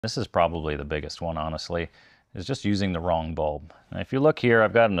This is probably the biggest one, honestly, is just using the wrong bulb. Now, if you look here,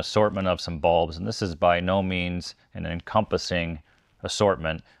 I've got an assortment of some bulbs, and this is by no means an encompassing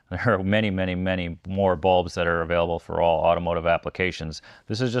assortment. There are many, many, many more bulbs that are available for all automotive applications.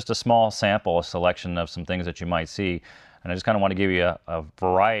 This is just a small sample, a selection of some things that you might see. And I just kind of want to give you a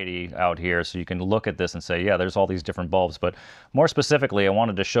variety out here so you can look at this and say, yeah, there's all these different bulbs. But more specifically, I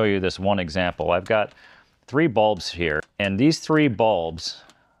wanted to show you this one example. I've got 3 bulbs here, and these 3 bulbs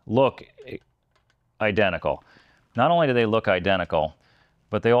look identical. Not only do they look identical,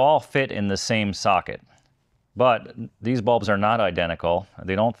 but they all fit in the same socket. But these bulbs are not identical.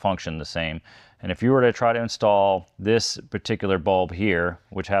 They don't function the same. And if you were to try to install this particular bulb here,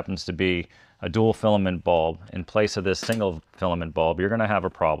 which happens to be a dual filament bulb, in place of this single filament bulb, you're going to have a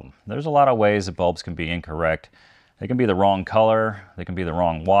problem. There's a lot of ways that bulbs can be incorrect. They can be the wrong color, they can be the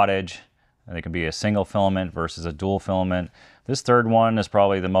wrong wattage, and they can be a single filament versus a dual filament. This third one is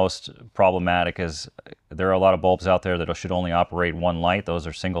probably the most problematic, as there are a lot of bulbs out there that should only operate one light. Those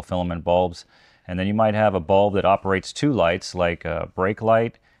are single filament bulbs. And then you might have a bulb that operates 2 lights, like a brake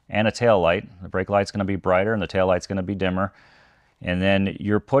light and a tail light. The brake light's going to be brighter and the tail light's going to be dimmer. And then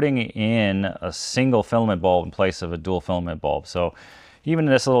you're putting in a single filament bulb in place of a dual filament bulb. So even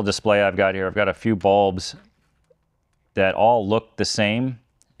in this little display I've got here, I've got a few bulbs that all look the same,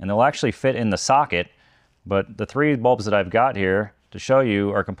 and they'll actually fit in the socket, but the 3 bulbs that I've got here to show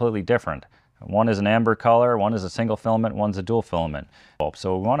you are completely different. One is an amber color, one is a single filament, one's a dual filament bulb.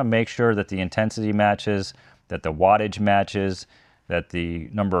 So we want to make sure that the intensity matches, that the wattage matches, that the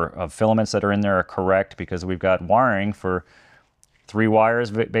number of filaments that are in there are correct, because we've got wiring for 3 wires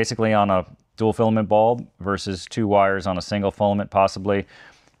basically on a dual filament bulb versus 2 wires on a single filament possibly.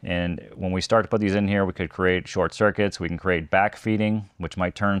 And when we start to put these in here, we could create short circuits. We can create backfeeding, which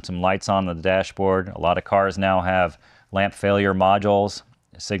might turn some lights on the dashboard. A lot of cars now have lamp failure modules,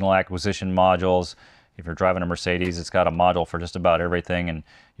 signal acquisition modules. If you're driving a Mercedes, it's got a module for just about everything, and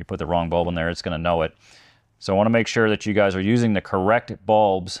you put the wrong bulb in there, it's going to know it. So I want to make sure that you guys are using the correct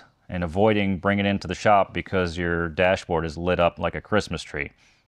bulbs and avoiding bringing it into the shop because your dashboard is lit up like a Christmas tree.